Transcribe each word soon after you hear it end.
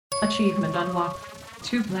Achievement unlocked.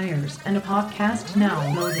 2 players and a podcast now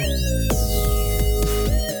loading.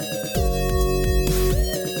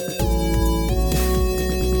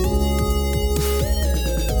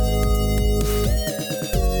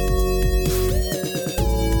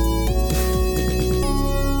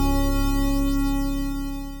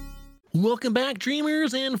 Welcome back,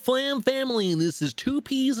 Dreamers and Flam family. This is Two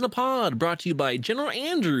Peas in a Pod, brought to you by General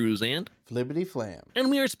Andrews and Flibbity Flam. And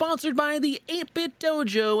we are sponsored by the 8-Bit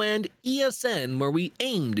Dojo and ESN, where we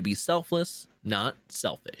aim to be selfless, not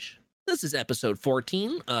selfish. This is episode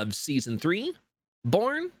 14 of season 3,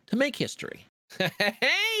 Born to Make History.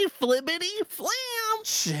 Hey, Flibbity Flam!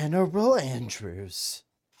 General Andrews.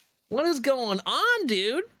 What is going on,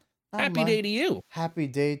 dude? Happy day to you. Happy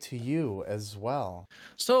day to you as well.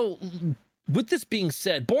 So, with this being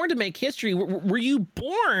said, Born to Make History, were you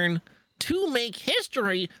born to make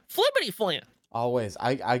history? Flippity flam. Always.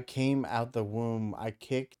 I came out the womb. I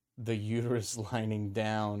kicked the uterus lining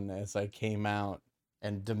down as I came out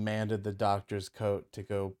and demanded the doctor's coat to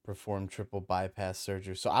go perform triple bypass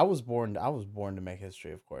surgery. So I was born to make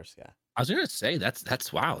history, of course. Yeah. I was gonna say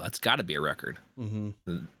that's wow. That's got to be a record.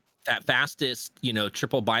 Mm-hmm. That fastest,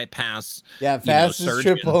 triple bypass. Yeah,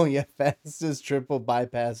 fastest triple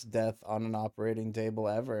bypass death on an operating table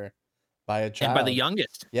ever by a child. And by the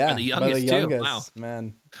youngest. Yeah, by the youngest too. Wow,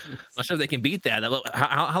 man. I'm not sure if they can beat that.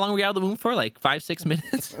 How long were we out of the womb for? Like 5-6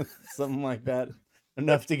 minutes? Something like that.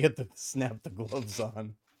 Enough to get snap the gloves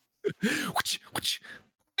on.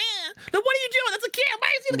 Now, what are you doing? That's a kid. Why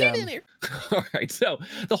is he getting in here? All right. So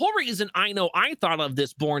the whole reason I thought of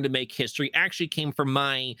this Born to Make History actually came from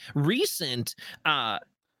my recent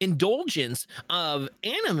indulgence of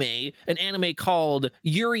an anime called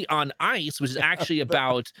Yuri on Ice, which is actually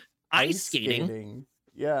about ice skating.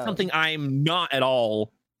 Yeah. Something I'm not at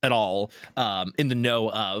all in the know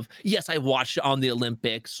of. Yes, I watched on the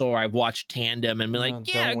Olympics, or I've watched Tandem and been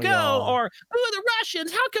like, yeah, go, all? or the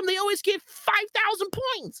Russians, how come they always get 5,000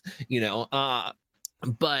 points?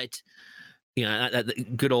 But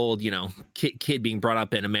that good old, kid being brought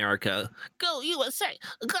up in America, go USA,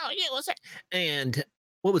 go USA. And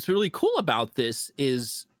what was really cool about this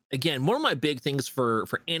is, again, one of my big things for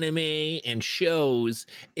anime and shows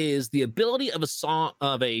is the ability of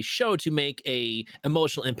a show to make a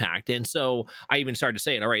emotional impact. And so I even started to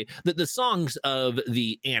say it. All right, the songs of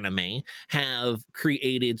the anime have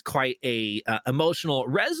created quite a emotional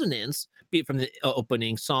resonance, be it from the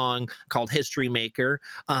opening song called History Maker,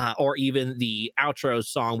 or even the outro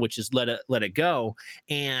song, which is Let It Go,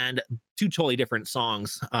 and two totally different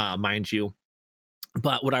songs, mind you.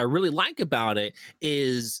 But what I really like about it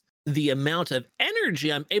is the amount of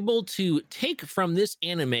energy I'm able to take from this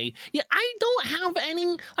anime. Yeah, I don't have any,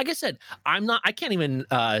 like I said, I can't even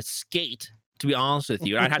skate, to be honest with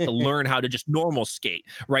you. I'd have to learn how to just normal skate,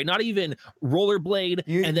 right? Not even rollerblade,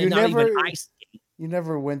 and then not even ice skate. You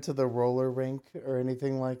never went to the roller rink or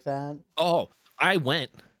anything like that? Oh, I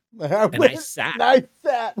went. I sat.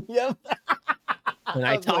 Yep. And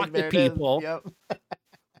I talked to people. Yep.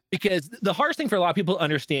 Because the hardest thing for a lot of people to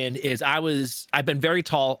understand is I've been very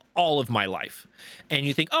tall all of my life. And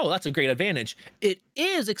you think, oh, that's a great advantage. It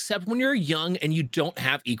is, except when you're young and you don't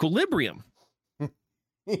have equilibrium.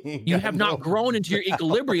 You have not grown into your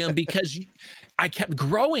equilibrium because I kept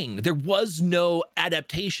growing. There was no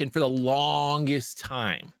adaptation for the longest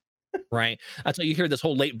time. Right. That's why you hear this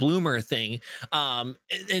whole late bloomer thing.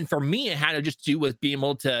 And for me, it had to just do with being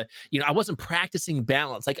able to, I wasn't practicing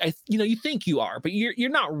balance. Like you think you are, but you're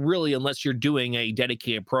not really, unless you're doing a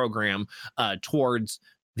dedicated program towards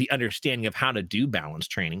the understanding of how to do balance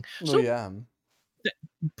training. So yeah.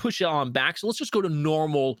 Push it on back. So let's just go to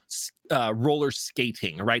normal roller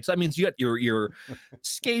skating, right? So that means you got your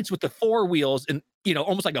skates with the 4 wheels and,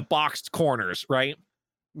 almost like a boxed corners, right?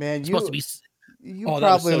 Man, supposed to be. You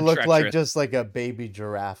probably look like just like a baby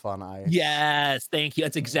giraffe on ice. Yes, thank you.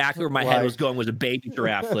 That's exactly where my head was going, was a baby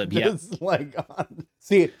giraffe flip. Yeah.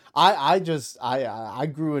 See, I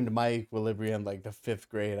grew into my equilibrium like the 5th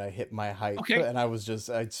grade. I hit my height, and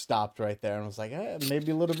I stopped right there and was like,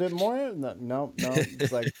 maybe a little bit more. No,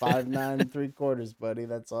 it's like 5'9" 3/4, buddy.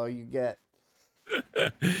 That's all you get.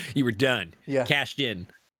 You were done. Yeah, cashed in.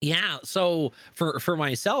 Yeah. So for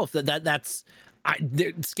myself, that's.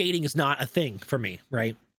 Skating is not a thing for me,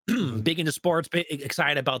 right? Big into sports,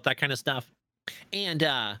 excited about that kind of stuff. And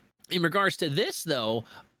in regards to this, though,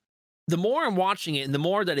 the more I'm watching it and the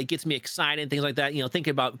more that it gets me excited, things like that, thinking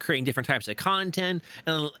about creating different types of content.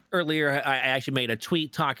 And earlier, I actually made a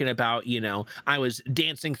tweet talking about, I was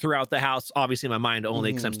dancing throughout the house, obviously in my mind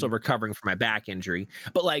only because I'm still recovering from my back injury.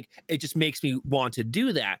 But it just makes me want to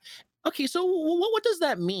do that. Okay, so what does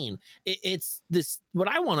that mean? It's this. What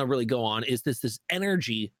I want to really go on is this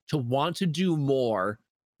energy to want to do more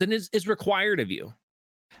than is required of you.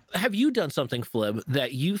 Have you done something, Flib,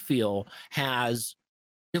 that you feel has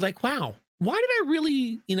you're like, wow, why did I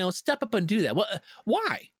really, step up and do that? What,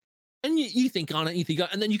 why? And you think on it,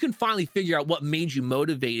 and then you can finally figure out what made you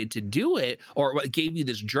motivated to do it or what gave you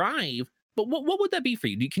this drive. But what would that be for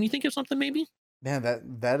you? Can you think of something maybe? Man,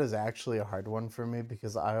 that is actually a hard one for me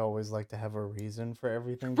because I always like to have a reason for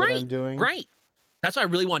everything that Right, I'm doing. right. That's why I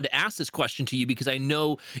really wanted to ask this question to you because I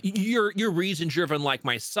know you're reason driven like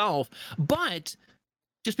myself, but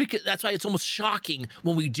just because that's why it's almost shocking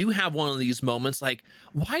when we do have one of these moments like,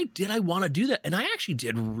 why did I want to do that? And I actually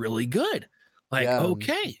did really good. Like, Yeah.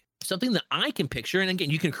 okay, something that I can picture. And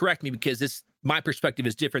again, you can correct me because this my perspective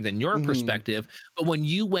is different than your Mhm. perspective. But when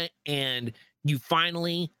you went and you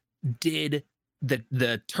finally did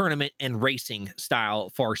the tournament and racing style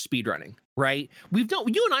for speedrunning, right? You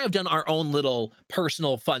and I have done our own little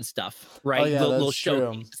personal fun stuff, Oh right? yeah, Little that's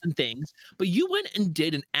true. showcases and things, but you went and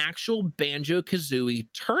did an actual Banjo Kazooie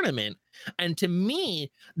tournament. And to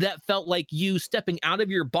me, that felt like you stepping out of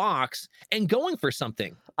your box and going for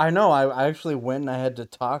something. I know. I actually went and I had to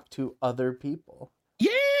talk to other people.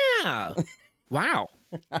 Yeah. Wow.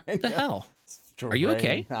 I The know. hell? Are you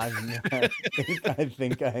okay? Strange. I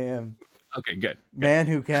think I am. Okay, good. Man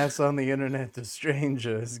who casts on the internet to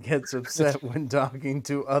strangers gets upset when talking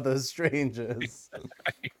to other strangers.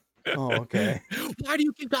 Oh, okay. Why do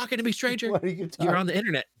you keep talking to me, stranger? Why do you You're talk? on the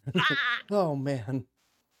internet. Ah! Oh man.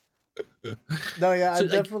 No, yeah, I So,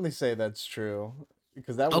 like, definitely say that's true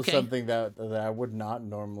because that was okay. something that I would not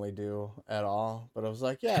normally do at all. But I was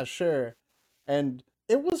like, yeah, sure, and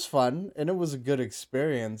it was fun and it was a good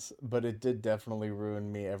experience. But it did definitely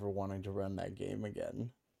ruin me ever wanting to run that game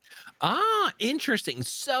again. Interesting.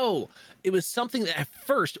 So it was something that at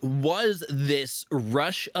first was this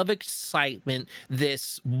rush of excitement,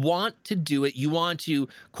 this want to do it. You want to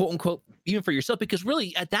quote unquote, even for yourself, because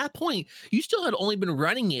really at that point, you still had only been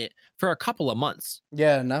running it for a couple of months.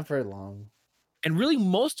 Yeah, not very long. And really,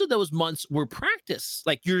 most of those months were practice.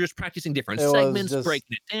 Like you're just practicing different It was segments, just, breaking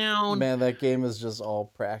it down. man, that game is just all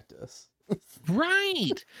practice.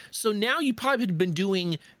 Right. So now you probably had been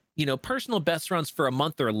doing, personal best runs for a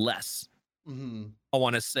month or less. Hmm. I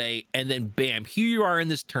want to say, and then bam, here you are in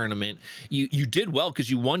this tournament. You did well because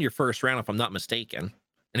you won your first round, if I'm not mistaken,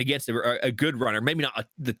 and against a good runner, maybe not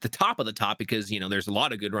the top of the top because there's a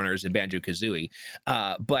lot of good runners in Banjo Kazooie,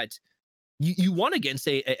 but you won against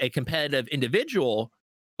a competitive individual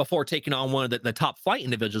before taking on one of the top flight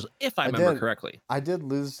individuals, if I I remember did. correctly. I did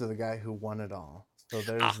lose to the guy who won it all. So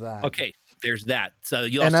there's that. Okay, there's that. So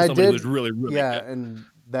you lost And to I somebody who was did, really really yeah, good. and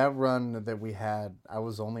that run that we had, I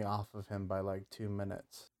was only off of him by like 2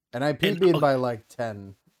 minutes. And I And PB'd by like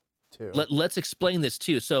 10 too. let's explain this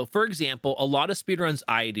too. So, for example, a lot of speedruns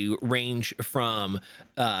I do range from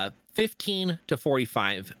 15 to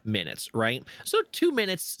 45 minutes, right? So 2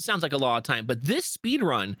 minutes sounds like a lot of time, but this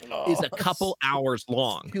speedrun is Oh, a couple hours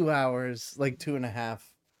long. 2 hours, like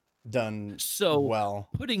 2.5 done So well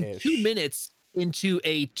putting two ish. minutes into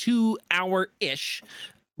a 2 hour-ish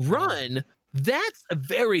Oh. run, that's a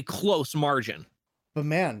very close margin. But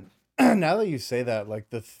man, now that you say that, like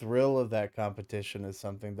the thrill of that competition is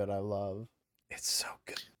something that I love. It's so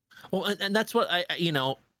good. Well, and that's what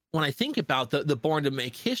when I think about the born to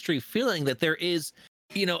make history feeling that there is,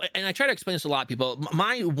 and I try to explain this to a lot of people.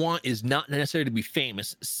 My want is not necessarily to be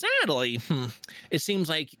famous. Sadly, it seems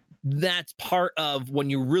like that's part of when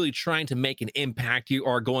you're really trying to make an impact, you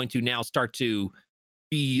are going to now start to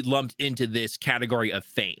be lumped into this category of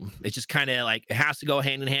fame. It's just kind of like it has to go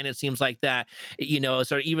hand in hand. It seems like that,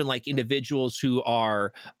 So even like individuals who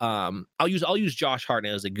are, I'll use Josh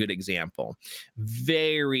Hartnett as a good example.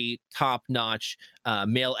 Very top notch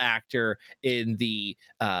male actor in the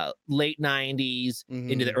late '90s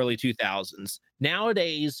into the Hmm. early 2000s.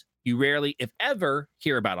 Nowadays, you rarely, if ever,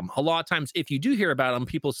 hear about him. A lot of times, if you do hear about him,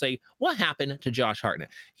 people say, "What happened to Josh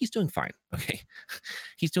Hartnett?" He's doing fine. Okay,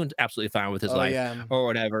 he's doing absolutely fine with his Oh life yeah. or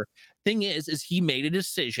whatever. Thing is he made a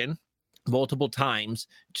decision multiple times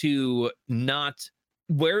to not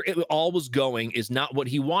where it all was going is not what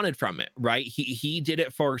he wanted from it, right? He did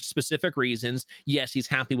it for specific reasons. Yes, he's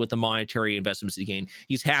happy with the monetary investments he gained.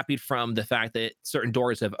 He's happy from the fact that certain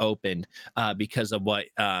doors have opened because of what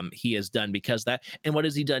he has done. Because that, and what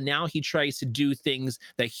has he done now? He tries to do things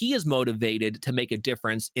that he is motivated to make a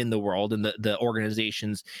difference in the world and the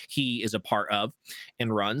organizations he is a part of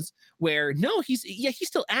and runs. Where no, he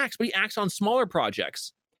still acts, but he acts on smaller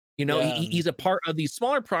projects. Yeah. He's a part of these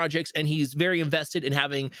smaller projects and he's very invested in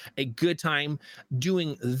having a good time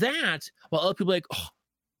doing that. While other people are like, oh,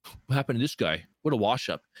 What happened to this guy? What a wash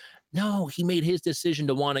up. No, he made his decision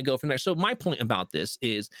to want to go from there. So my point about this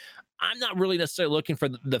is I'm not really necessarily looking for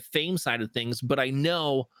the fame side of things, but I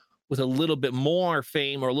know with a little bit more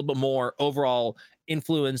fame or a little bit more overall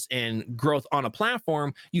influence and growth on a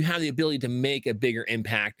platform, you have the ability to make a bigger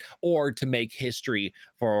impact or to make history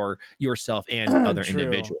for yourself and other True.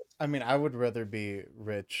 individuals. I mean, I would rather be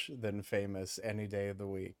rich than famous any day of the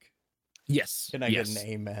week. Yes. Can I get an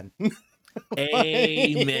amen?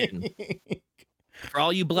 Amen. For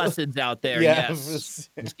all you blesseds out there, Yeah, yes.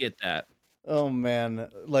 Let's get that. Oh man,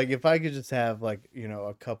 like if I could just have like,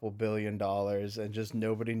 a couple $1 billion and just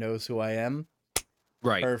nobody knows who I am,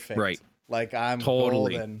 Right. perfect. Right. Like I'm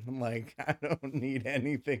Totally. golden. Like I don't need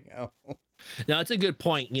anything else. Now, that's a good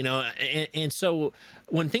point, and so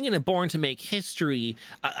when thinking of Born to Make History,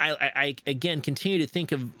 I again continue to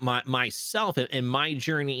think of myself and my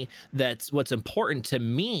journey. That's what's important to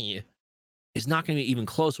me is not going to be even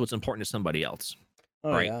close to what's important to somebody else.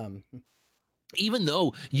 Oh right. yeah. Even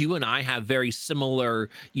though you and I have very similar,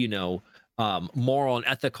 moral and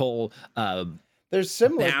ethical they're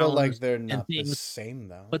similar, but like bounds they're and not the things, same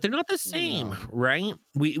though. but they're not the same, No. right?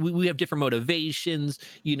 We have different motivations,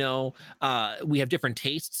 we have different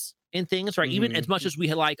tastes in things, right? Even as much as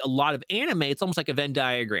we like a lot of anime, it's almost like a Venn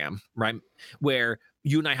diagram, right? Where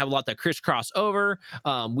you and I have a lot that crisscross over.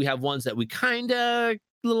 We have ones that we kind of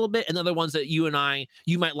a little bit, and other ones that you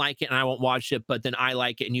might like it and I won't watch it, but then I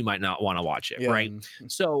like it and you might not want to watch it, right?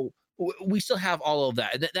 So we still have all of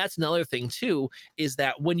that. And that's another thing too, is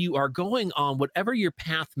that when you are going on whatever your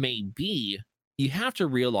path may be, you have to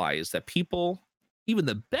realize that people, even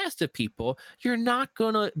the best of people, you're not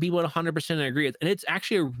going to be 100% agree with. And it's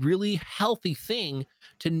actually a really healthy thing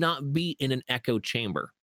to not be in an echo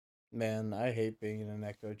chamber. Man, I hate being in an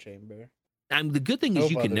echo chamber. And the good thing is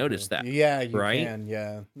you can notice that. Yeah, you right? can.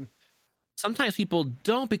 Yeah. Sometimes people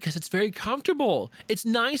don't because it's very comfortable. It's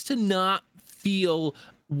nice to not feel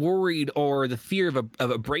worried or the fear of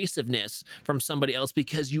abrasiveness from somebody else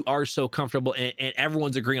because you are so comfortable and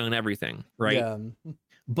everyone's agreeing on everything, right? Yeah.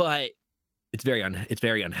 But it's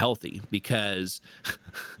very unhealthy because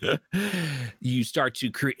you start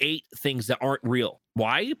to create things that aren't real.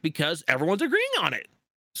 Why? Because everyone's agreeing on it.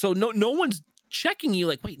 So no one's checking you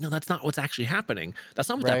like, wait, no, that's not what's actually happening. That's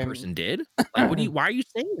not what that person did. Like, why are you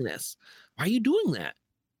saying this? Why are you doing that?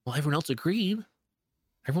 Well, everyone else agreed.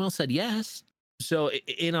 Everyone else said yes. So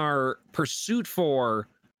in our pursuit for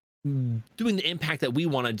doing the impact that we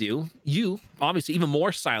want to do, you obviously even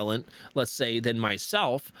more silent, let's say, than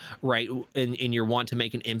myself, right? In your want to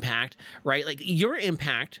make an impact, right? Like your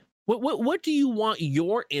impact, what do you want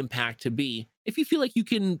your impact to be if you feel like you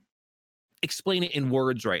can explain it in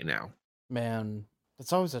words right now? Man,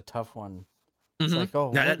 it's always a tough one. It's like,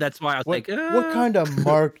 that's why I was like, what kind of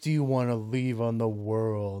mark do you want to leave on the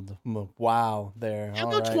world? Wow, there. How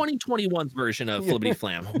about 2021's version of Flippity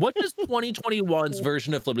Flam? What is 2021's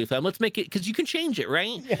version of Flippity Flam? Let's make it, because you can change it,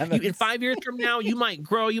 right? Yeah, in 5 years from now, you might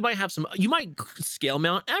grow, you might scale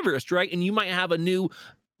Mount Everest, right? And you might have a new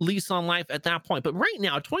lease on life at that point. But right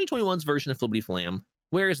now, 2021's version of Flippity Flam,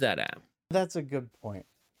 where is that at? That's a good point.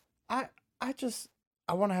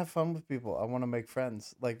 I want to have fun with people. I want to make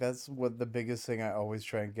friends. Like that's what the biggest thing I always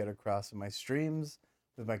try and get across in my streams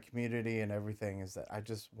with my community and everything is that I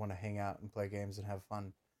just want to hang out and play games and have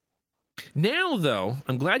fun. Now, though,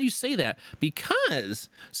 I'm glad you say that because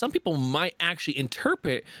some people might actually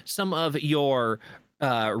interpret some of your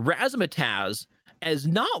razzmatazz as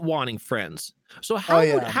not wanting friends. So how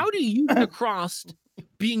do you get across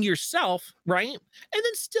being yourself, right? And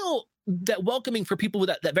then still that welcoming for people with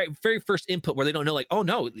that very, very first input where they don't know, like, oh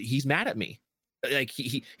no, he's mad at me. Like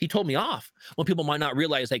he told me off. When people might not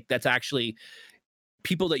realize like that's actually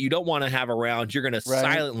people that you don't want to have around, you're going to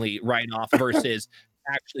silently write off versus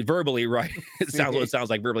actually verbally write. It sounds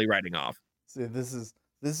like verbally writing off. See, this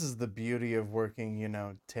is the beauty of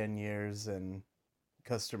working, 10 years in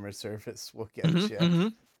customer service will get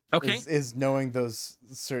you. Okay. Is knowing those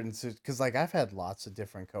certain, because like I've had lots of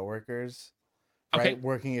different coworkers, right?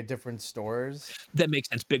 Working at different stores. That makes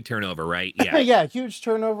sense. Big turnover, right? Yeah. Yeah, huge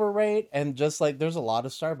turnover rate. And just like there's a lot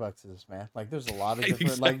of Starbuckses, man. Like there's a lot of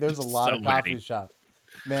different, like there's a lot of coffee shops.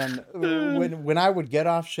 Man, when I would get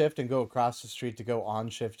off shift and go across the street to go on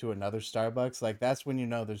shift to another Starbucks, like that's when you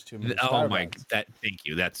know there's too many Starbucks. Thank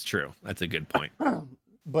you. That's true. That's a good point.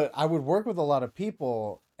 But I would work with a lot of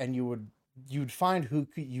people and you'd find who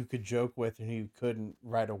you could joke with and who you couldn't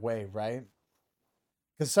right away, right?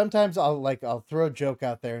 Because sometimes I'll throw a joke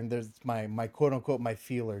out there and there's my quote unquote my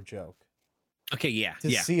feeler joke. Okay, yeah.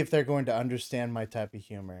 To see if they're going to understand my type of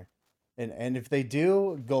humor. And if they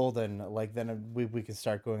do, golden. Like then we can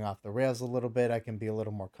start going off the rails a little bit. I can be a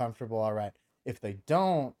little more comfortable. All right. If they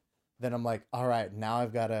don't, then I'm like, all right, now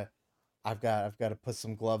I've got to put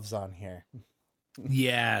some gloves on here.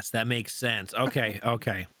 Yes, that makes sense. Okay,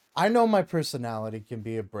 okay. I know my personality can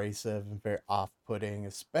be abrasive and very off-putting,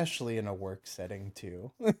 especially in a work setting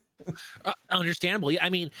too. Understandably. I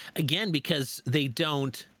mean, again, because they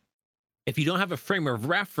don't, if you don't have a frame of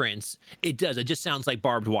reference, it just sounds like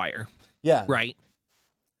barbed wire. Yeah. Right.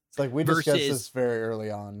 It's like we discussed this very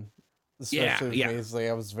early on. Especially yeah. Paisley.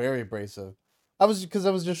 I was very abrasive. I was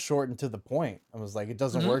just short and to the point. I was like, it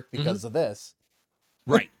doesn't work because of this.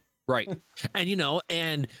 Right. Right. And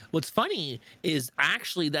and what's funny is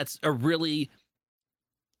actually that's a really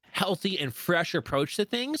healthy and fresh approach to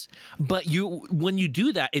things. But when you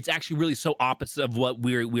do that, it's actually really so opposite of what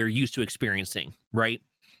we're used to experiencing, right?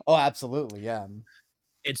 Oh, absolutely. Yeah.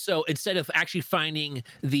 And so instead of actually finding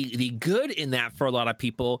the good in that for a lot of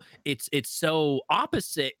people, it's so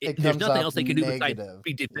opposite. There's nothing else they can do besides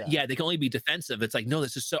they can only be defensive. It's like, no,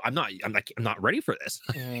 this is so I'm not ready for this.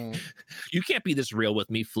 You can't be this real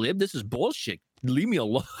with me, Flib. This is bullshit. Leave me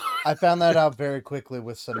alone. I found that out very quickly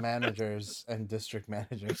with some managers and district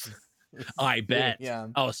managers. I bet. Yeah.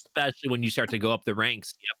 Oh, especially when you start to go up the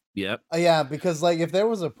ranks. Yep. Yeah, because like if there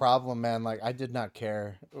was a problem, man, like I did not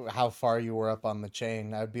care how far you were up on the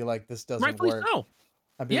chain. I'd be like, this doesn't work. So.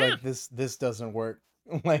 I'd be like, this doesn't work.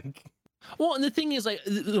 Like, well, and the thing is, like,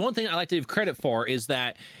 the one thing I like to give credit for is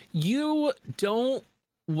that you don't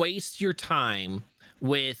waste your time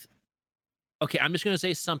with, okay, I'm just going to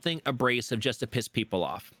say something abrasive just to piss people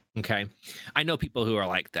off. Okay. I know people who are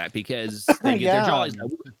like that because they get their jollies.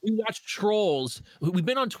 We watch trolls. We've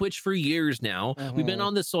been on Twitch for years now. We've been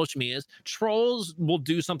on the social medias. Trolls will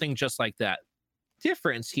do something just like that.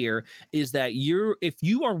 Difference here is that if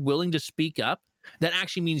you are willing to speak up, that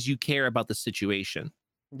actually means you care about the situation.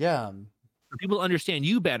 Yeah. People understand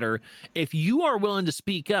you better if you are willing to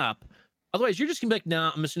speak up. Otherwise, you're just gonna be like,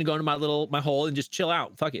 no, I'm just gonna go into my hole and just chill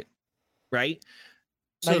out. Fuck it. Right.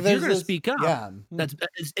 So if you're going to speak up, that's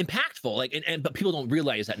impactful. Like, but people don't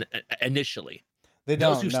realize that initially.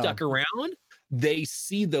 Those who stuck around, they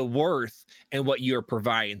see the worth in what you're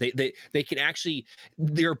providing. They can actually,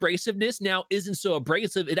 their abrasiveness now isn't so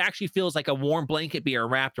abrasive. It actually feels like a warm blanket being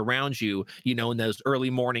wrapped around you, in those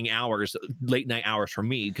early morning hours, late night hours for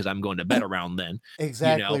me, because I'm going to bed around then.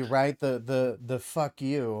 Exactly, right? The fuck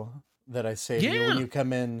you that I say to you when you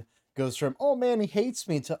come in goes from, oh man, he hates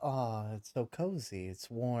me, to, oh, it's so cozy, it's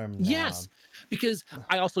warm now. Yes, because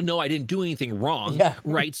I also know I didn't do anything wrong,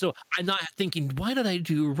 right? So I'm not thinking, what did I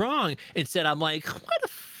do wrong? Instead, I'm like,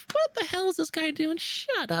 what the hell is this guy doing?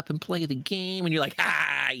 Shut up and play the game. And you're like,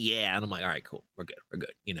 yeah. And I'm like, all right, cool, we're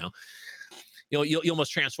good. You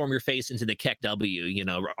almost transform your face into the Keck W,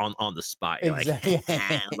 on the spot. You're like,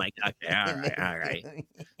 I'm like, okay, all right.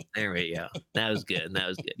 There we go. That was good.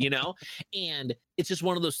 And it's just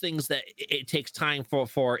one of those things that it takes time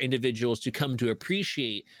for individuals to come to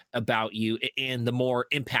appreciate about you, and the more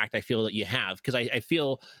impact I feel that you have. Because I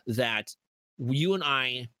feel that you and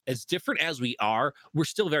I, as different as we are, we're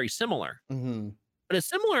still very similar. But as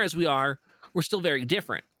similar as we are, we're still very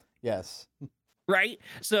different. Yes. Right.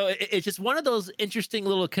 So it's just one of those interesting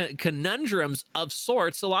little conundrums of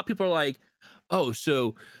sorts. A lot of people are like, oh, so,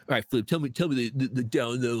 all right, Flip, tell me the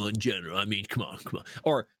down low on General. I mean, come on.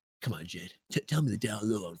 Or, come on, Jed, tell me the down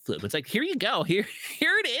low on Flip. It's like, here you go. Here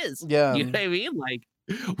it is. Yeah. You know what I mean? Like,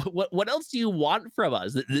 what else do you want from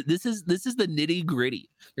us? This is the nitty gritty.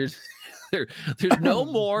 There's no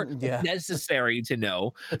more necessary to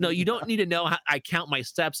know. No, you don't need to know how I count my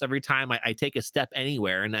steps every time I take a step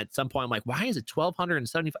anywhere. And at some point, I'm like, why is it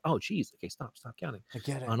 1,275? Oh, geez. Okay, stop counting. I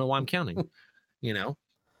get it. I don't know why I'm counting.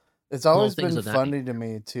 It's always been funny to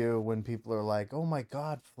me too when people are like, "Oh my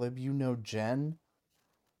God, Flib, you know Jen?"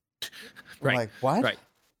 Right. Like, what? Right.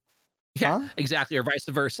 Yeah, exactly. Or vice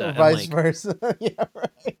versa. Or vice versa. Yeah,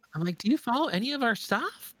 right. I'm like, do you follow any of our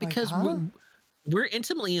stuff? Because we're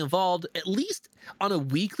intimately involved, at least on a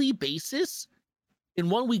weekly basis. In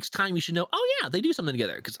 1 week's time, you should know, oh yeah, they do something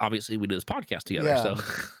together. Because obviously we do this podcast together. Yeah. So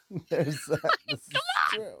there's that. This is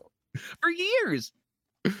true. For years.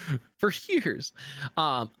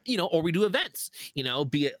 Or we do events,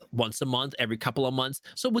 be it once a month, every couple of months.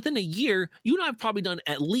 So within a year, you and I have probably done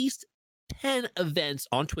at least 10 events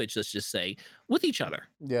on Twitch, let's just say, with each other.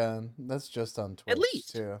 Yeah, that's just on Twitch. At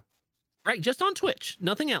least. Too. Right, just on Twitch,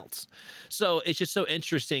 nothing else. So it's just so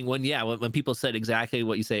interesting when people said exactly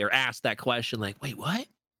what you say or asked that question, like, wait, what?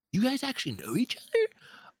 You guys actually know each other?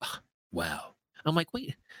 Oh, wow. I'm like,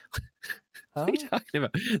 wait. What are you talking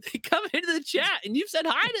about? They come into the chat and you've said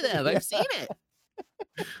hi to them. I've seen it.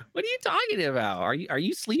 What are you talking about? Are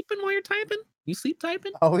you sleeping while you're typing? You sleep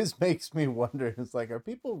typing? Always makes me wonder. It's like, are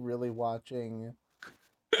people really watching,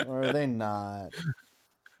 or are they not?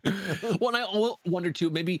 Well, and I wonder too.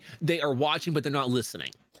 Maybe they are watching, but they're not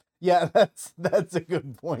listening. Yeah, that's a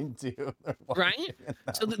good point too. Right?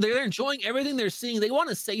 So they're enjoying everything they're seeing. They want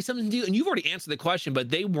to say something to you, and you've already answered the question, but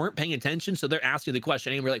they weren't paying attention, so they're asking the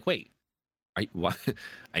question, and we're like, wait, why?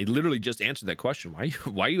 I literally just answered that question.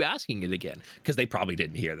 Why are you asking it again? Because they probably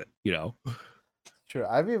didn't hear that, you know. Sure,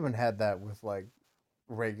 I've even had that with like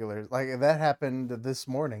regulars. Like that happened this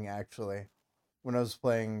morning actually, when I was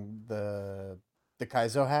playing the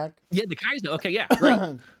Kaizo hack. Yeah, the Kaizo. Okay, yeah,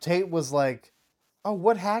 right. Tate was like, "Oh,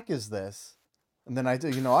 what hack is this?" And then I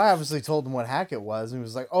obviously told him what hack it was, and he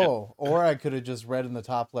was like, "Oh," or I could have just read in the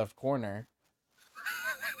top left corner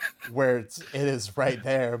where it is right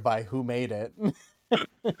there by who made it.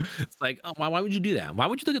 It's like, oh, why would you do that? Why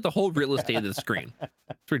would you look at the whole real estate of the screen?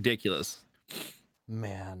 It's ridiculous.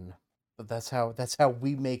 Man, but that's how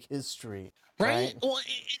we make history. Right. Well,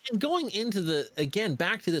 and going into again,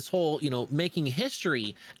 back to this whole, making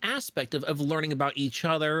history aspect of learning about each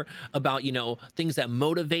other, about, things that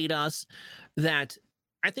motivate us, that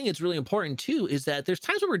I think it's really important too, is that there's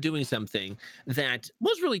times when we're doing something that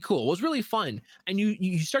was really cool, was really fun, and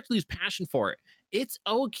you start to lose passion for it. It's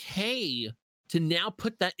okay to now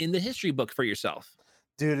put that in the history book for yourself.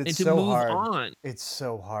 Dude, and it's to so move hard. on. It's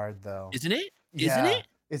so hard though. Isn't it? Isn't Yeah, it?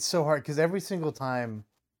 it's so hard because every single time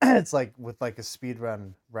it's like with like a speed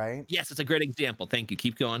run, right? Yes, it's a great example. Thank you.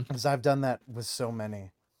 Keep going. Because I've done that with so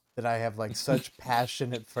many that I have like such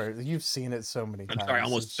passionate for. You've seen it so many I'm times. sorry, I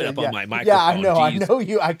almost It's spit just- up yeah, on my microphone. yeah, I know. Jeez. I know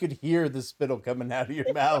you. I could hear the spittle coming out of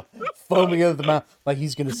your mouth, foaming out of the mouth, like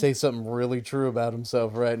he's gonna say something really true about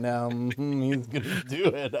himself right now. He's gonna do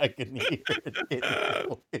it. I can hear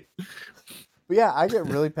it. But yeah, I get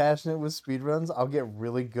really passionate with speedruns. I'll get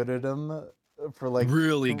really good at them for like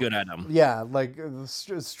Really good at them. Yeah, like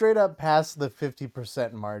straight up past the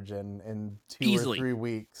 50% margin in 2 Easily. or 3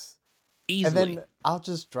 weeks. Easily. And then I'll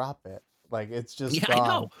just drop it. Like it's just Yeah,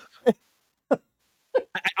 gone. I know.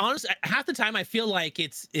 I honestly, half the time I feel like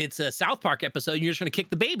it's a South Park episode and you're just gonna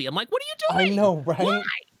kick the baby. I'm like, what are you doing? I know, right?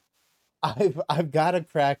 Why? I've got a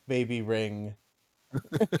crack baby ring.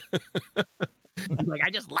 I'm like, I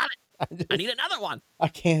just love it. I need another one. I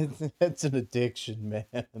can't. It's an addiction, man.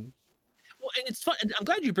 Well, and it's fun. And I'm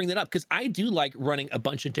glad you bring that up because I do like running a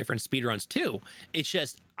bunch of different speedruns too. It's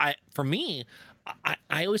just for me,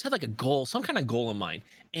 I always have like a goal, some kind of goal in mind.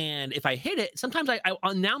 And if I hit it, sometimes I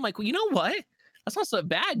now I'm like, well, you know what? That's not so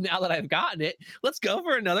bad now that I've gotten it. Let's go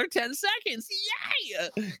for another 10 seconds.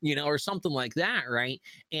 Yay! Or something like that, right?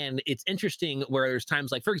 And it's interesting where there's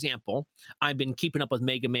times like, for example, I've been keeping up with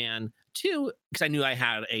Mega Man 2 because I knew I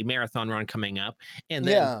had a marathon run coming up. And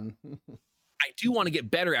then I do want to get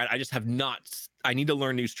better at it. I just have not. I need to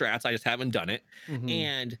learn new strats. I just haven't done it. Mm-hmm.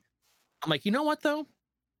 And I'm like, you know what though?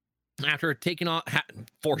 After taking off,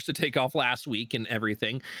 forced to take off last week and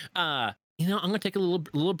everything, I'm gonna take a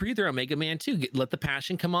little breather on Mega Man 2. Let the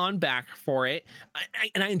passion come on back for it.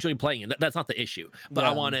 And I enjoy playing it. That's not the issue. But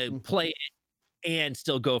I want to play it and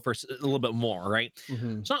still go for a little bit more, right?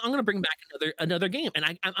 Mm-hmm. So I'm gonna bring back another game,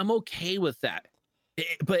 and I'm okay with that.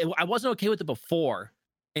 But I wasn't okay with it before.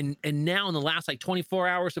 And now in the last like 24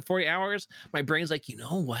 hours to 40 hours, my brain's like, you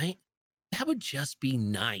know what? That would just be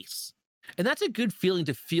nice. And that's a good feeling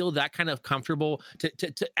to feel that kind of comfortable,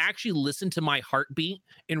 to actually listen to my heartbeat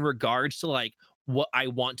in regards to like what I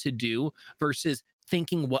want to do versus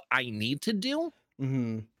thinking what I need to do.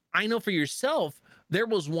 Mm-hmm. I know for yourself, there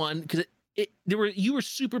was one because you were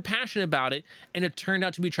super passionate about it and it turned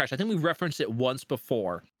out to be trash. I think we referenced it once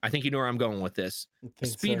before. I think you know where I'm going with this. A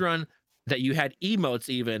speed run that you had emotes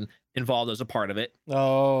even involved as a part of it.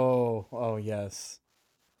 Oh yes.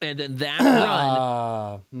 And then that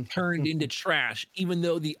run turned into trash, even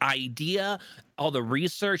though the idea, all the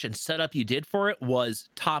research and setup you did for it was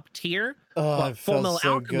top tier. But Fullmetal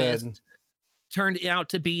Alchemist turned out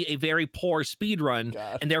to be a very poor speed run,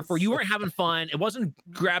 and therefore you weren't having fun. It wasn't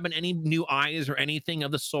grabbing any new eyes or anything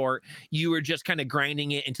of the sort. You were just kind of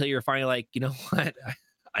grinding it until you're finally like, you know what?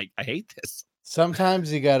 I hate this.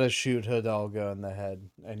 Sometimes you gotta shoot Hidalgo in the head,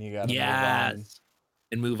 and you gotta move on.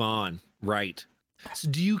 And move on. Right. So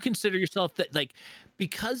do you consider yourself that, like,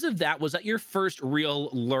 because of that, was that your first real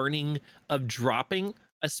learning of dropping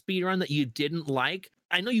a speed run that you didn't like?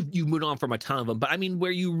 I know you moved on from a ton of them, but I mean,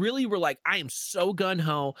 where you really were like, I am so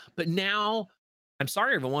gung-ho, but now, I'm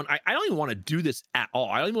sorry, everyone, I don't even want to do this at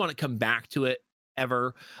all. I don't even want to come back to it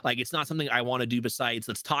ever. Like, it's not something I want to do besides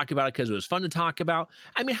let's talk about it because it was fun to talk about.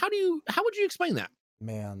 I mean, how would you explain that?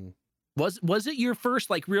 Man, Was it your first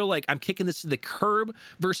like real like I'm kicking this to the curb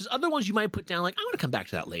versus other ones you might put down like I want to come back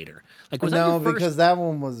to that later? Like was that your first? Because that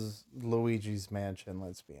one was Luigi's Mansion,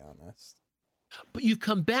 let's be honest. But you've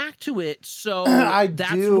come back to it, so I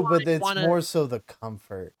that's do, but it's more so the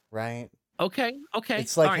comfort, right? Okay.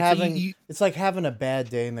 It's like right, having so it's like having a bad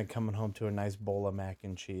day and then coming home to a nice bowl of mac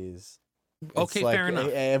and cheese. Okay, like, fair enough.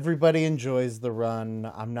 Everybody enjoys the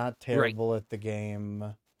run. I'm not terrible at the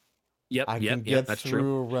game. Yep, I can get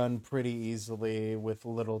through a run pretty easily with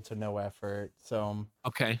little to no effort. So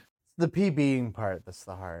okay, the PBing part that's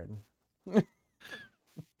the hard.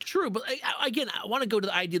 true, but again, I want to go to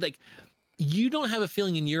the idea like you don't have a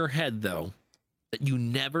feeling in your head though that you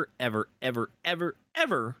never, ever, ever, ever,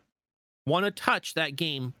 ever want to touch that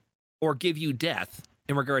game or give you death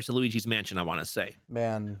in regards to Luigi's Mansion. I want to say,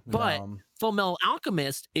 man, but no. Full Metal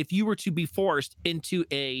Alchemist, if you were to be forced into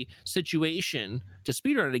a situation to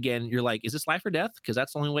speedrun it again, you're like, is this life or death? Because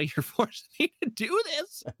that's the only way you're forcing me to do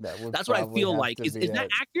this. That's what I feel like. Is that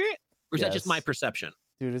accurate? Or is that just my perception?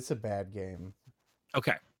 Dude, it's a bad game.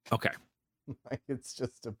 Okay. Like, it's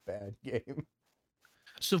just a bad game.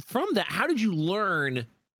 So from that, how did you learn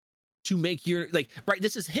to make your, like, right,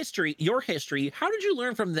 this is history, your history. How did you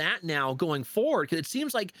learn from that now going forward? Because it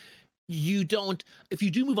seems like you don't, if you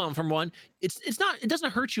do move on from one, it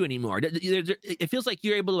doesn't hurt you anymore. It feels like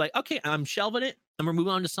you're able to like, okay, I'm shelving it. I'm gonna move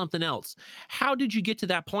on to something else. How did you get to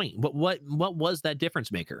that point? What was that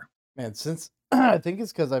difference maker? Man, since I think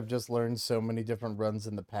it's because I've just learned so many different runs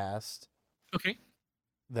in the past. Okay.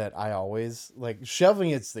 That I always like shelving.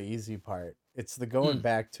 It's the easy part. It's the going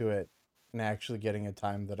back to it and actually getting a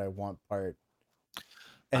time that I want part.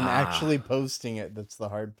 And actually posting it, that's the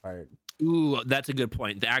hard part. Ooh, that's a good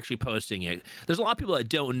point. Actually posting it. There's a lot of people that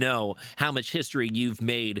don't know how much history you've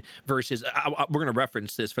made versus, we're going to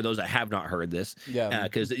reference this for those that have not heard this. Yeah.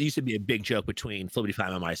 Because it used to be a big joke between Flippity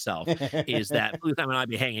Flam and myself, is that Flippity Flam and I'd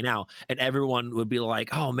be hanging out and everyone would be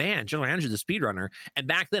like, oh man, General Manager's the speedrunner. And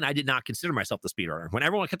back then I did not consider myself the speedrunner. When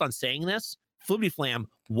everyone kept on saying this, Flippity Flam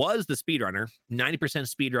was the speedrunner, 90%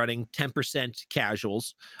 speedrunning, 10%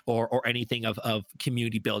 casuals or anything of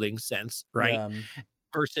community building sense, right? Yeah.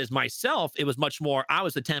 Versus myself, it was much more, I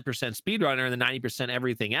was the 10% speedrunner and the 90%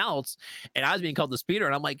 everything else. And I was being called the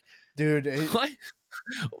speedrunner. I'm like, dude, what?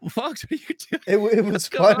 Folks, what are you doing? It was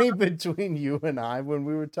funny between you and I when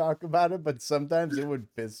we would talk about it, but sometimes it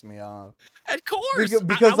would piss me off. Of course.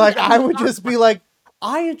 Because I would just be like,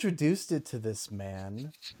 I introduced it to this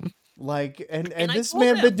man. Like, and this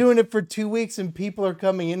man been doing it for 2 weeks and people are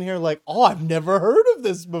coming in here like, oh, I've never heard of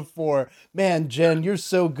this before. Man, Jen, you're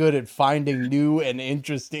so good at finding new and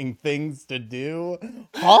interesting things to do.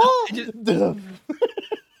 Huh?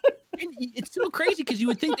 It's so crazy because you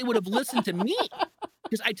would think they would have listened to me.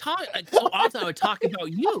 Because I talk so often, I would talk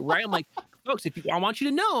about you, right? I'm like, folks, I want you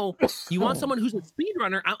to know, you want someone who's a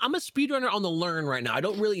speedrunner. I'm a speedrunner on the learn right now. I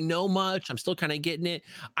don't really know much. I'm still kind of getting it.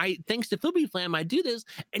 Thanks to Flippity Flam, I do this,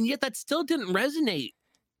 and yet that still didn't resonate,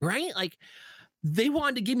 right? Like they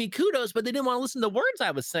wanted to give me kudos, but they didn't want to listen to the words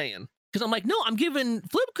I was saying. Because I'm like, no, I'm giving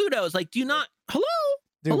Flip kudos. Like, do you not? Hello,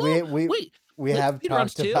 dude. Hello? We have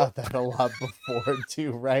talked about that a lot before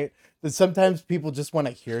too, right? That sometimes people just want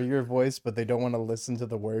to hear your voice, but they don't want to listen to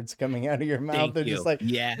the words coming out of your mouth. They're just like,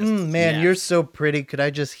 yes, man, you're so pretty. Could I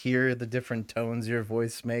just hear the different tones your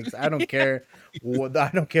voice makes? I don't care.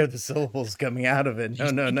 I don't care the syllables coming out of it.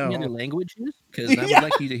 No. Other languages? Because I would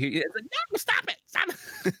like you to hear. It's like, no, stop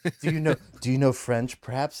it. Do you know French?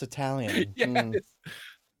 Perhaps Italian. Yes.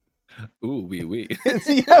 Ooh, oui.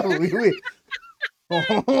 Yeah, oui.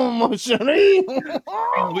 Oh, mon chéri.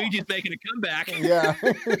 Luigi's making a comeback. Yeah.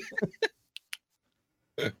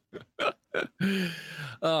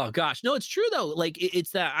 Oh gosh, no, it's true though. Like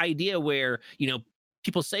it's that idea where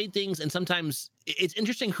people say things, and sometimes it's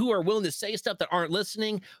interesting who are willing to say stuff that aren't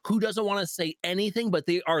listening, who doesn't want to say anything, but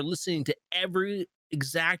they are listening to every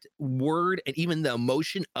exact word and even the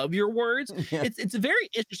emotion of your words. Yeah. It's a very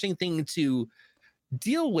interesting thing to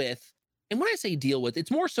deal with. And when I say deal with, it's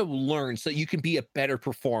more so learn so you can be a better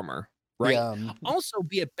performer, right? Yeah. Also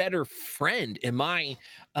be a better friend in my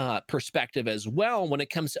perspective as well when it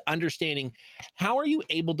comes to understanding how are you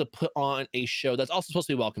able to put on a show that's also supposed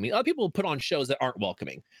to be welcoming. Other people put on shows that aren't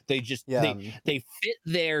welcoming. They just, they fit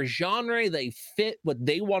their genre, they fit what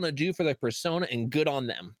they want to do for their persona, and good on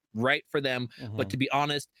them, right for them. Mm-hmm. But to be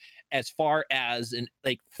honest, as far as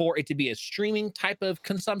for it to be a streaming type of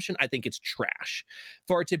consumption, I think it's trash.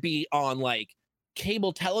 For it to be on like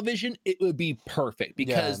cable television, it would be perfect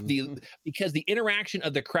because the interaction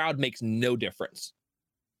of the crowd makes no difference.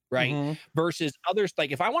 right? Mm-hmm. Versus others,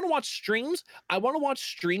 like if I want to watch streams, I want to watch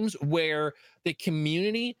streams where the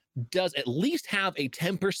community does at least have a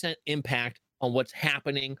 10% impact on what's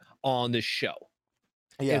happening on the show.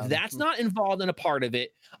 If Yeah. that's not involved in a part of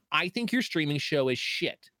it, I think your streaming show is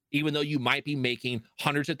shit, even though you might be making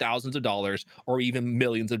hundreds of thousands of dollars or even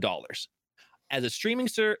millions of dollars. As a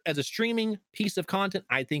streaming piece of content,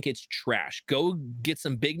 I think it's trash. Go get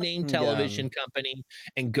some big name Yeah. television company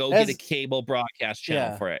and go get a As cable broadcast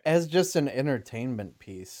channel yeah, for it. as just an entertainment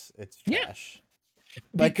piece, it's Yeah, trash.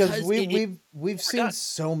 Like, because because we've seen overdone.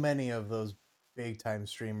 so many of those big time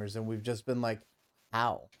streamers, and we've just been like,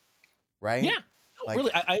 how, Yeah, right? no, Like,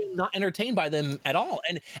 really, I'm not entertained by them at all.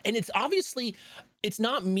 And it's obviously, it's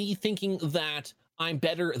not me thinking that I'm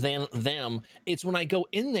better than them. It's when I go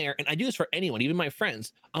in there, and I do this for anyone, even my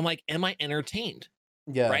friends. I'm like, am I entertained?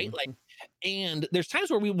 yeah, Right? Like, and there's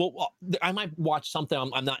times where I might watch something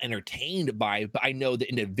I'm not entertained by, but I know the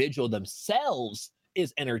individual themselves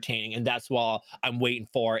is entertaining, and that's why I'm waiting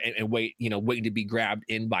for and waiting to be grabbed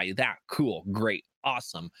in by that. Cool, great,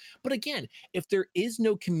 awesome. But again, if there is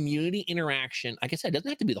no community interaction, like I said, it doesn't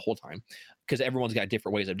have to be the whole time because everyone's got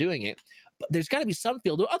different ways of doing it. But there's got to be some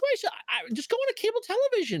field. Otherwise, I just go on a cable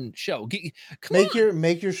television show. Come on,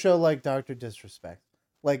 make your show like Dr. Disrespect.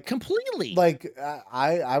 Like, completely. like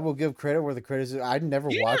I will give credit where the credit is. I never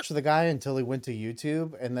Yeah. watched the guy until he went to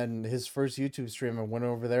YouTube, and then his first YouTube stream, I went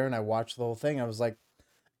over there and I watched the whole thing. I was like,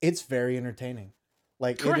 it's very entertaining.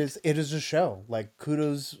 Like, Correct. it is a show. Like,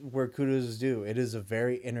 kudos where kudos is due. It is a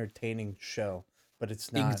very entertaining show, but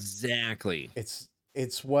it's not Exactly.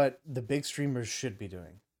 it's what the big streamers should be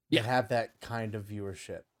doing. Yeah. That have that kind of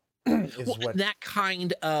viewership. Well, that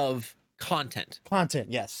kind of content.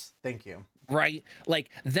 Content, yes. Thank you. Right? Like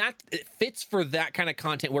that, it fits for that kind of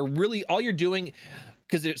content where really all you're doing,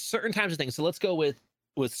 because there's certain types of things. So let's go with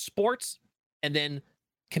sports and then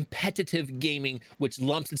competitive gaming, which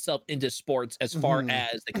lumps itself into sports as far Mhm.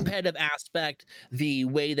 as the competitive aspect, the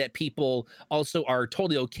way that people also are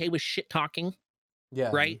totally okay with shit talking. Yeah.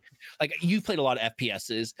 Right? Like you've played a lot of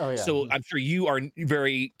FPSs. Oh, yeah. So I'm sure you are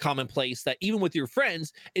very commonplace that even with your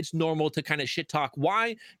friends, it's normal to kind of shit talk.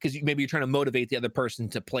 Why? Because maybe you're trying to motivate the other person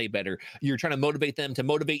to play better. You're trying to motivate them to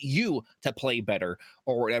motivate you to play better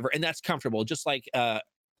or whatever. And that's comfortable. Just like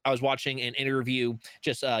I was watching an interview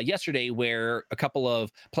just yesterday where a couple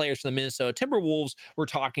of players from the Minnesota Timberwolves were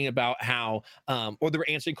talking about how, or they were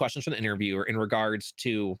answering questions from the interviewer in regards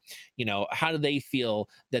to, how do they feel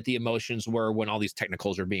that the emotions were when all these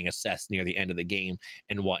technicals are being assessed near the end of the game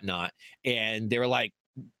and whatnot. And they were like,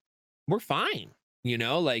 we're fine.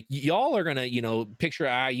 Like y'all are gonna, picture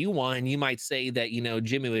IU one, and you might say that,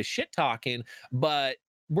 Jimmy was shit talking, but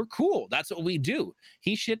we're cool. That's what we do.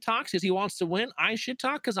 He shit talks because he wants to win. I shit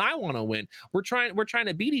talk because I want to win. We're trying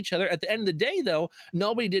to beat each other. At the end of the day, though,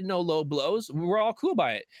 nobody did no low blows. We're all cool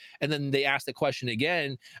by it. And then they ask the question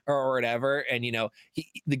again or whatever, and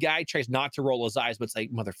the guy tries not to roll his eyes, but it's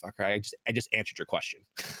like, motherfucker, I just answered your question.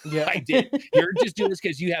 Yeah. I did. You're just doing this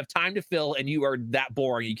because you have time to fill and you are that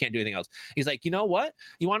boring. You can't do anything else. He's like, you know what?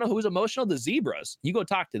 You want to know who's emotional? The zebras. You go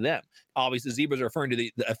talk to them. Obviously, the zebras are referring to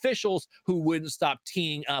the officials who wouldn't stop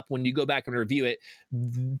teeing up. When you go back and review it,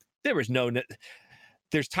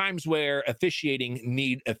 there's times where officiating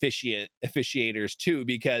need officiators too,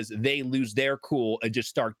 because they lose their cool and just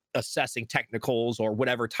start assessing technicals or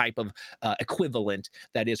whatever type of equivalent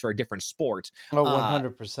that is for a different sport. Oh,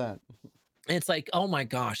 100%. And it's like, oh my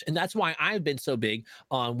gosh. And that's why I've been so big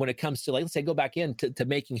on when it comes to, like, let's say, go back into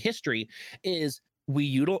making history is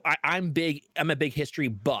I'm a big history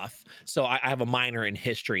buff. So I have a minor in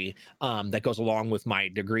history that goes along with my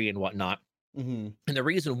degree and whatnot. Mm-hmm. And the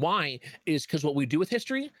reason why is because what we do with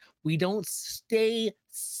history, we don't stay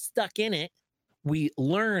stuck in it. We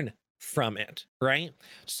learn from it, right?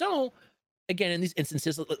 So again, in these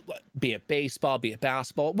instances, be it baseball, be it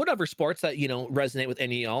basketball, whatever sports that, resonate with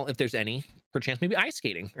any of y'all, if there's any, perchance maybe ice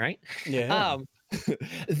skating, right? Yeah.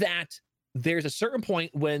 That there's a certain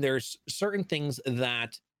point when there's certain things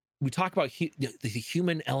that we talk about the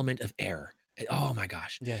human element of error. Oh my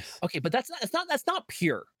gosh. Yes. Okay, but that's not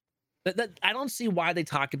pure. That I don't see why they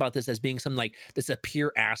talk about this as being some like this a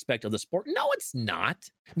pure aspect of the sport. No, it's not.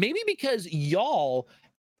 Maybe because y'all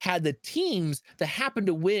had the teams that happened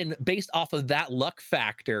to win based off of that luck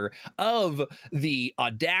factor of the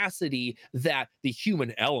audacity that the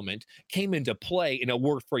human element came into play and it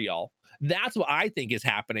worked for y'all. That's what I think is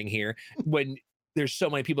happening here when there's so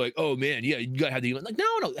many people like, oh man, yeah, you gotta have the human. Like,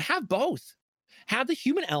 no, have both. Have the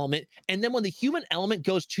human element, and then when the human element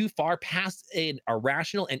goes too far past a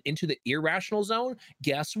rational and into the irrational zone,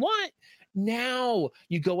 guess what? Now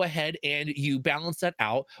you go ahead and you balance that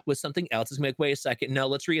out with something else. It's like, wait a second, no,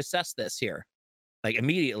 let's reassess this here. Like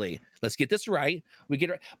immediately, let's get this right. We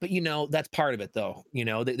get it, but that's part of it, though.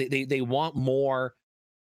 They want more.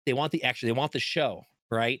 They want they want the show,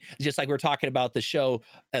 right? Just like we're talking about the show,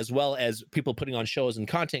 as well as people putting on shows and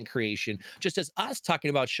content creation, just as us talking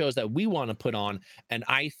about shows that we want to put on. And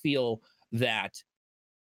I feel that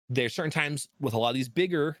there's certain times with a lot of these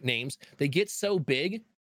bigger names, they get so big,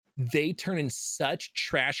 they turn in such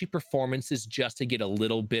trashy performances just to get a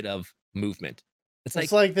little bit of movement.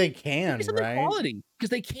 It's like they can, right? Quality,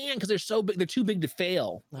 because they're so big, they're too big to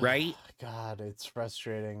fail, right? God, it's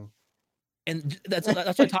frustrating. And that's what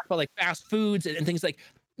I talk about, like fast foods and things like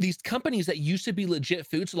these companies that used to be legit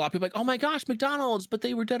foods. A lot of people are like, oh my gosh, McDonald's, but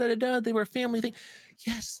they were they were a family thing.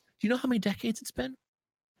 Yes. Do you know how many decades it's been?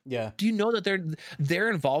 Yeah. Do you know that their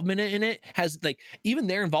involvement in it has, like, even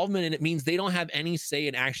their involvement in it means they don't have any say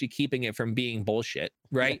in actually keeping it from being bullshit,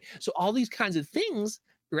 right? Yeah. So all these kinds of things,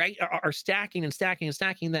 right, are stacking and stacking and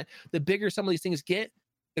stacking, that the bigger some of these things get,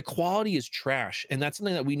 the quality is trash. And that's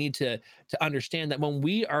something that we need to understand, that when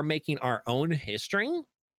we are making our own history,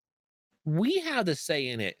 we have the say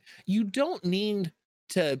in it. You don't need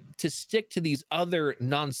to stick to these other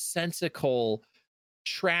nonsensical,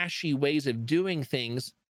 trashy ways of doing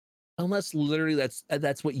things, unless literally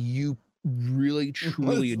that's what you really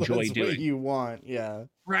truly enjoy doing. What you want, yeah.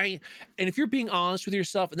 Right. And if you're being honest with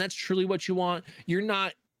yourself and that's truly what you want, you're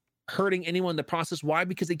not hurting anyone in the process. Why?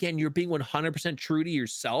 Because again, you're being 100% true to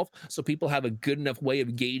yourself. So people have a good enough way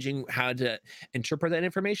of gauging how to interpret that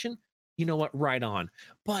information. You know what? Right on.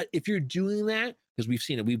 But if you're doing that, because we've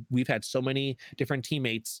seen it, we've had so many different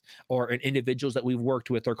teammates or individuals that we've worked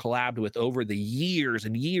with or collabed with over the years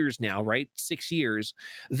and years now, right? 6 years,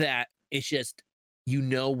 that it's just,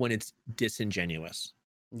 when it's disingenuous.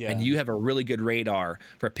 Yeah. And you have a really good radar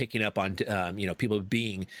for picking up on, people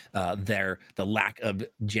being the lack of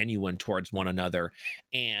genuine towards one another.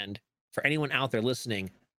 And for anyone out there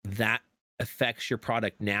listening, that affects your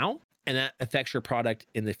product now, and that affects your product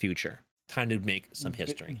in the future. Time to make some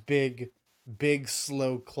history. Big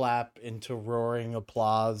slow clap into roaring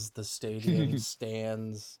applause. The stadium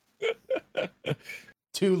stands.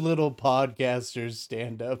 2 little podcasters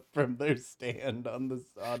stand up from their stand on this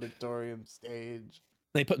auditorium stage.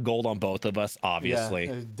 They put gold on both of us, obviously.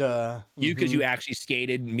 Yeah, duh. You, because you actually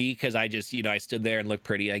skated. Me, because I just, I stood there and looked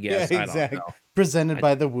pretty, I guess. Yeah, exactly. I don't know. Presented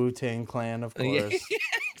by the Wu-Tang Clan, of course.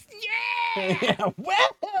 Yeah! Yeah!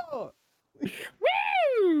 Well!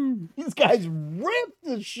 Woo! These guys ripped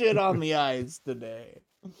the shit on the ice today.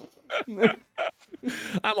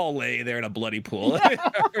 I'm all laying there in a bloody pool. It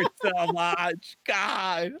hurts so much.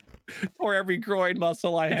 God. Tore every groin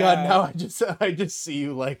muscle I have. God, now I just see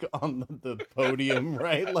you like on the podium,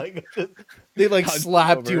 right? Like they like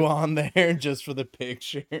slapped you on there just for the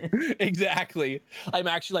picture. Exactly. I'm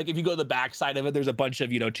actually, like, if you go to the back side of it, there's a bunch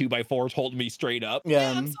of 2x4s holding me straight up.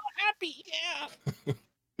 Yeah, I'm so happy.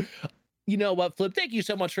 Yeah. You know what, Flip? Thank you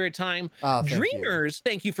so much for your time. Dreamers,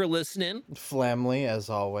 thank you for listening. Flamly, as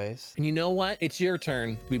always. And you know what? It's your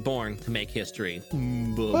turn to be born to make history.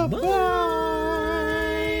 Bye-bye.